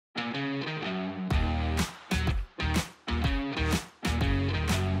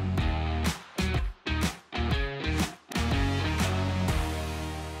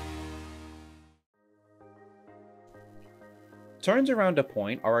Turns around a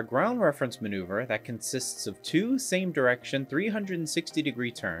point are a ground reference maneuver that consists of two same direction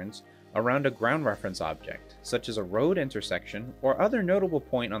 360-degree turns around a ground reference object, such as a road intersection or other notable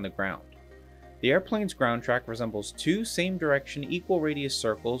point on the ground. The airplane's ground track resembles two same direction equal radius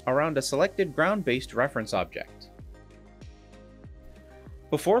circles around a selected ground-based reference object.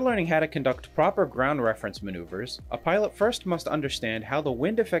 Before learning how to conduct proper ground reference maneuvers, a pilot first must understand how the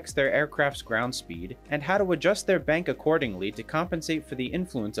wind affects their aircraft's ground speed and how to adjust their bank accordingly to compensate for the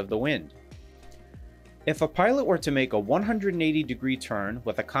influence of the wind. If a pilot were to make a 180-degree turn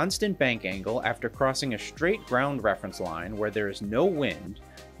with a constant bank angle after crossing a straight ground reference line where there is no wind,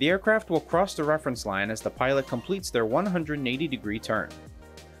 the aircraft will cross the reference line as the pilot completes their 180-degree turn.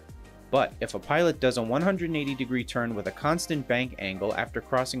 But if a pilot does a 180-degree turn with a constant bank angle after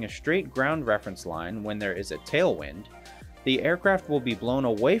crossing a straight ground reference line when there is a tailwind, the aircraft will be blown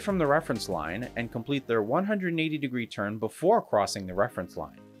away from the reference line and complete their 180-degree turn before crossing the reference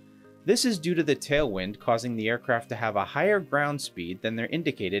line. This is due to the tailwind causing the aircraft to have a higher ground speed than their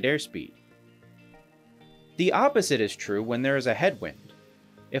indicated airspeed. The opposite is true when there is a headwind.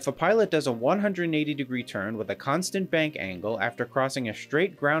 If a pilot does a 180-degree turn with a constant bank angle after crossing a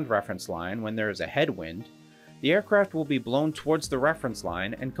straight ground reference line when there is a headwind, the aircraft will be blown towards the reference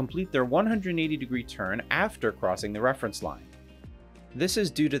line and complete their 180-degree turn after crossing the reference line. This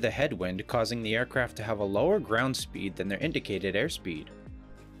is due to the headwind causing the aircraft to have a lower ground speed than their indicated airspeed.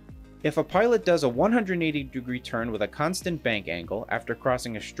 If a pilot does a 180-degree turn with a constant bank angle after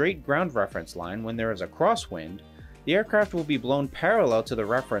crossing a straight ground reference line when there is a crosswind, the aircraft will be blown parallel to the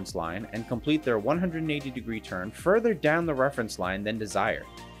reference line and complete their 180-degree turn further down the reference line than desired,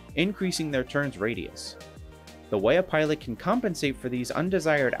 increasing their turn's radius. The way a pilot can compensate for these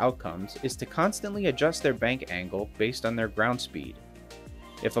undesired outcomes is to constantly adjust their bank angle based on their ground speed.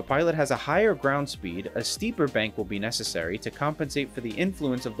 If a pilot has a higher ground speed, a steeper bank will be necessary to compensate for the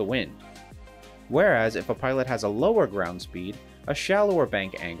influence of the wind. Whereas if a pilot has a lower ground speed, a shallower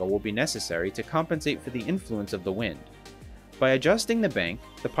bank angle will be necessary to compensate for the influence of the wind. By adjusting the bank,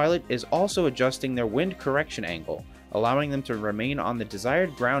 the pilot is also adjusting their wind correction angle, allowing them to remain on the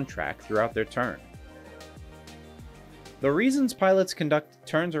desired ground track throughout their turn. The reasons pilots conduct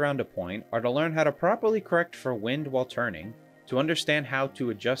turns around a point are to learn how to properly correct for wind while turning, to understand how to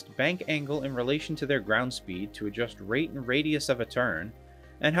adjust bank angle in relation to their ground speed to adjust rate and radius of a turn,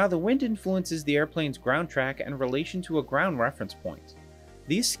 and how the wind influences the airplane's ground track in relation to a ground reference point.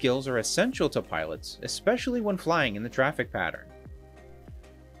 These skills are essential to pilots, especially when flying in the traffic pattern.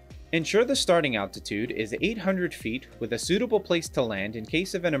 Ensure the starting altitude is 800 feet with a suitable place to land in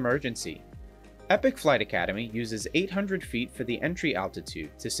case of an emergency. Epic Flight Academy uses 800 feet for the entry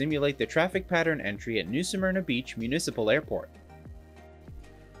altitude to simulate the traffic pattern entry at New Smyrna Beach Municipal Airport.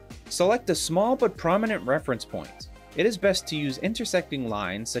 Select a small but prominent reference point. It is best to use intersecting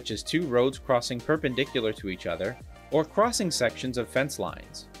lines such as two roads crossing perpendicular to each other, or crossing sections of fence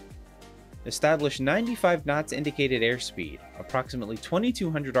lines. Establish 95 knots indicated airspeed, approximately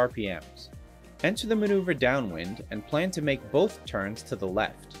 2200 RPMs. Enter the maneuver downwind and plan to make both turns to the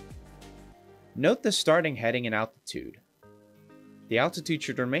left. Note the starting heading and altitude. The altitude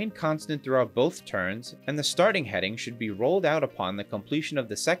should remain constant throughout both turns, and the starting heading should be rolled out upon the completion of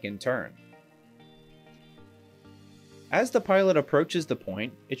the second turn. As the pilot approaches the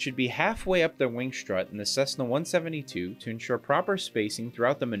point, it should be halfway up the wing strut in the Cessna 172 to ensure proper spacing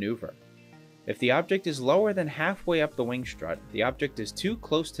throughout the maneuver. If the object is lower than halfway up the wing strut, the object is too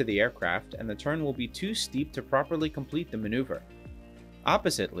close to the aircraft and the turn will be too steep to properly complete the maneuver.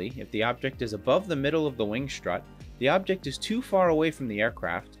 Oppositely, if the object is above the middle of the wing strut, the object is too far away from the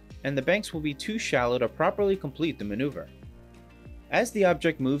aircraft, and the banks will be too shallow to properly complete the maneuver. As the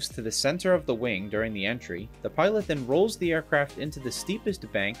object moves to the center of the wing during the entry, the pilot then rolls the aircraft into the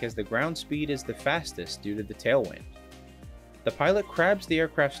steepest bank as the ground speed is the fastest due to the tailwind. The pilot crabs the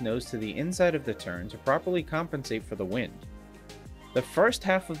aircraft's nose to the inside of the turn to properly compensate for the wind. The first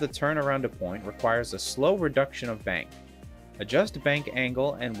half of the turn around a point requires a slow reduction of bank. Adjust bank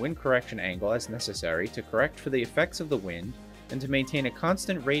angle and wind correction angle as necessary to correct for the effects of the wind and to maintain a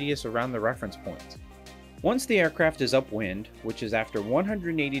constant radius around the reference point. Once the aircraft is upwind, which is after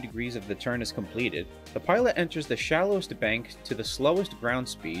 180 degrees of the turn is completed, the pilot enters the shallowest bank to the slowest ground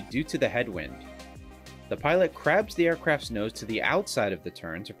speed due to the headwind. The pilot crabs the aircraft's nose to the outside of the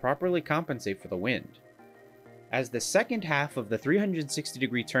turn to properly compensate for the wind. As the second half of the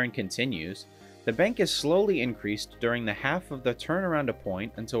 360-degree turn continues, the bank is slowly increased during the half of the turn around a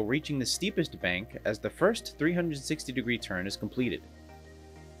point until reaching the steepest bank as the first 360-degree turn is completed.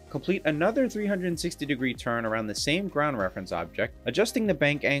 complete another 360-degree turn around the same ground reference object, adjusting the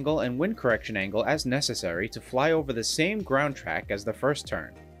bank angle and wind correction angle as necessary to fly over the same ground track as the first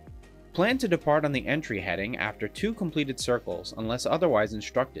turn. Plan to depart on the entry heading after 2 completed circles unless otherwise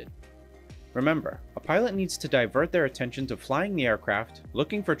instructed. Remember, a pilot needs to divert their attention to flying the aircraft,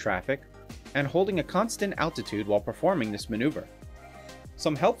 looking for traffic, and holding a constant altitude while performing this maneuver.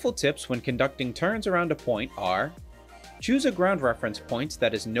 Some helpful tips when conducting turns around a point are: choose a ground reference point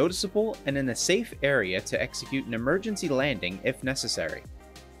that is noticeable and in a safe area to execute an emergency landing if necessary.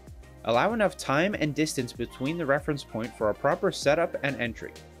 Allow enough time and distance between the reference point for a proper setup and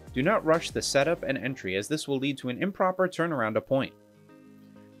entry. Do not rush the setup and entry, as this will lead to an improper turn around a point.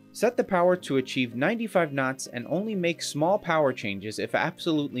 Set the power to achieve 95 knots and only make small power changes if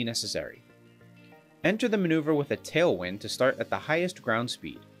absolutely necessary. Enter the maneuver with a tailwind to start at the highest ground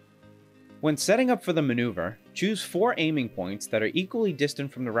speed. When setting up for the maneuver, choose 4 aiming points that are equally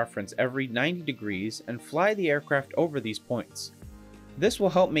distant from the reference every 90 degrees and fly the aircraft over these points. This will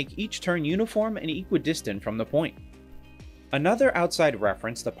help make each turn uniform and equidistant from the point. Another outside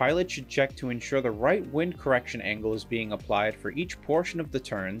reference the pilot should check to ensure the right wind correction angle is being applied for each portion of the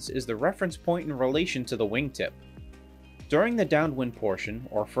turns is the reference point in relation to the wingtip. During the downwind portion,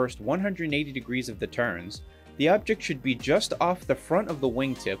 or first 180 degrees of the turns, the object should be just off the front of the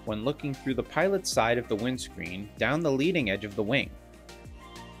wingtip when looking through the pilot's side of the windscreen down the leading edge of the wing.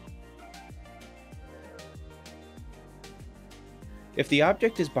 If the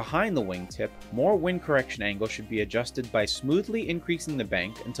object is behind the wingtip, more wind correction angle should be adjusted by smoothly increasing the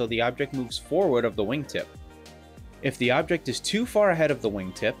bank until the object moves forward of the wingtip. If the object is too far ahead of the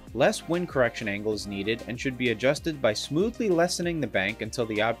wingtip, less wind correction angle is needed and should be adjusted by smoothly lessening the bank until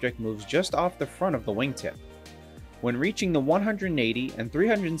the object moves just off the front of the wingtip. When reaching the 180 and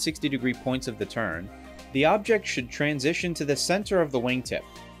 360 degree points of the turn, the object should transition to the center of the wingtip.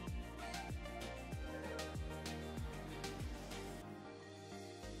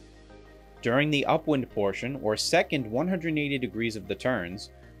 During the upwind portion, or second 180 degrees of the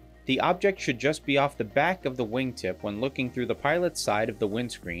turns, the object should just be off the back of the wingtip when looking through the pilot's side of the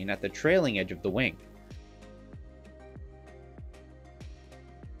windscreen at the trailing edge of the wing.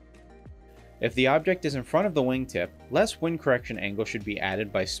 If the object is in front of the wingtip, less wind correction angle should be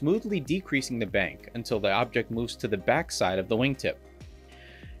added by smoothly decreasing the bank until the object moves to the back side of the wingtip.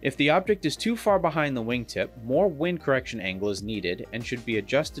 If the object is too far behind the wingtip, more wind correction angle is needed and should be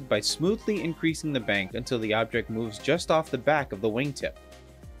adjusted by smoothly increasing the bank until the object moves just off the back of the wingtip.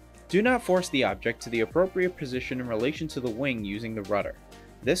 Do not force the object to the appropriate position in relation to the wing using the rudder.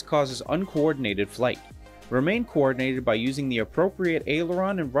 This causes uncoordinated flight. Remain coordinated by using the appropriate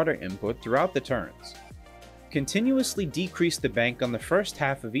aileron and rudder input throughout the turns. Continuously decrease the bank on the first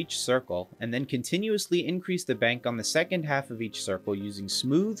half of each circle, and then continuously increase the bank on the second half of each circle using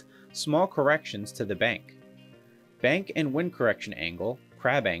smooth, small corrections to the bank. Bank and wind correction angle,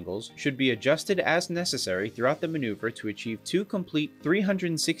 crab angles, should be adjusted as necessary throughout the maneuver to achieve 2 complete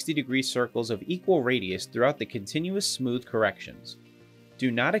 360-degree circles of equal radius throughout the continuous smooth corrections.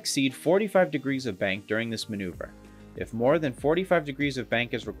 Do not exceed 45 degrees of bank during this maneuver. If more than 45 degrees of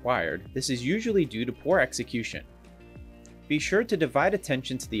bank is required, this is usually due to poor execution. Be sure to divide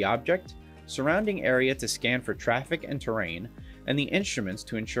attention to the object, surrounding area to scan for traffic and terrain, and the instruments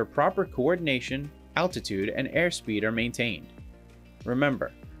to ensure proper coordination, altitude, and airspeed are maintained.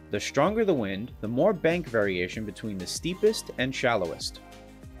 Remember, the stronger the wind, the more bank variation between the steepest and shallowest.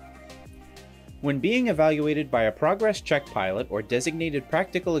 When being evaluated by a progress check pilot or designated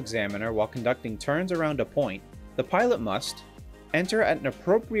practical examiner while conducting turns around a point, the pilot must enter at an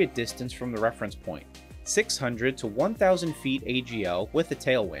appropriate distance from the reference point, 600 to 1000 feet AGL with a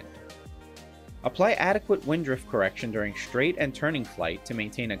tailwind. Apply adequate wind drift correction during straight and turning flight to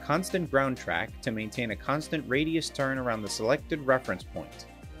maintain a constant ground track to maintain a constant radius turn around the selected reference point.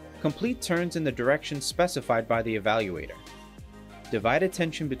 Complete turns in the direction specified by the evaluator. Divide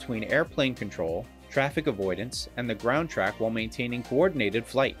attention between airplane control, traffic avoidance, and the ground track while maintaining coordinated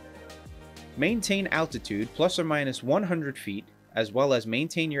flight. Maintain altitude plus or minus 100 feet, as well as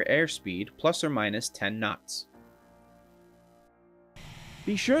maintain your airspeed plus or minus 10 knots.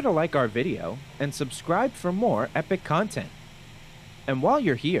 Be sure to like our video and subscribe for more epic content. And while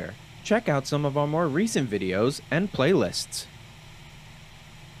you're here, check out some of our more recent videos and playlists.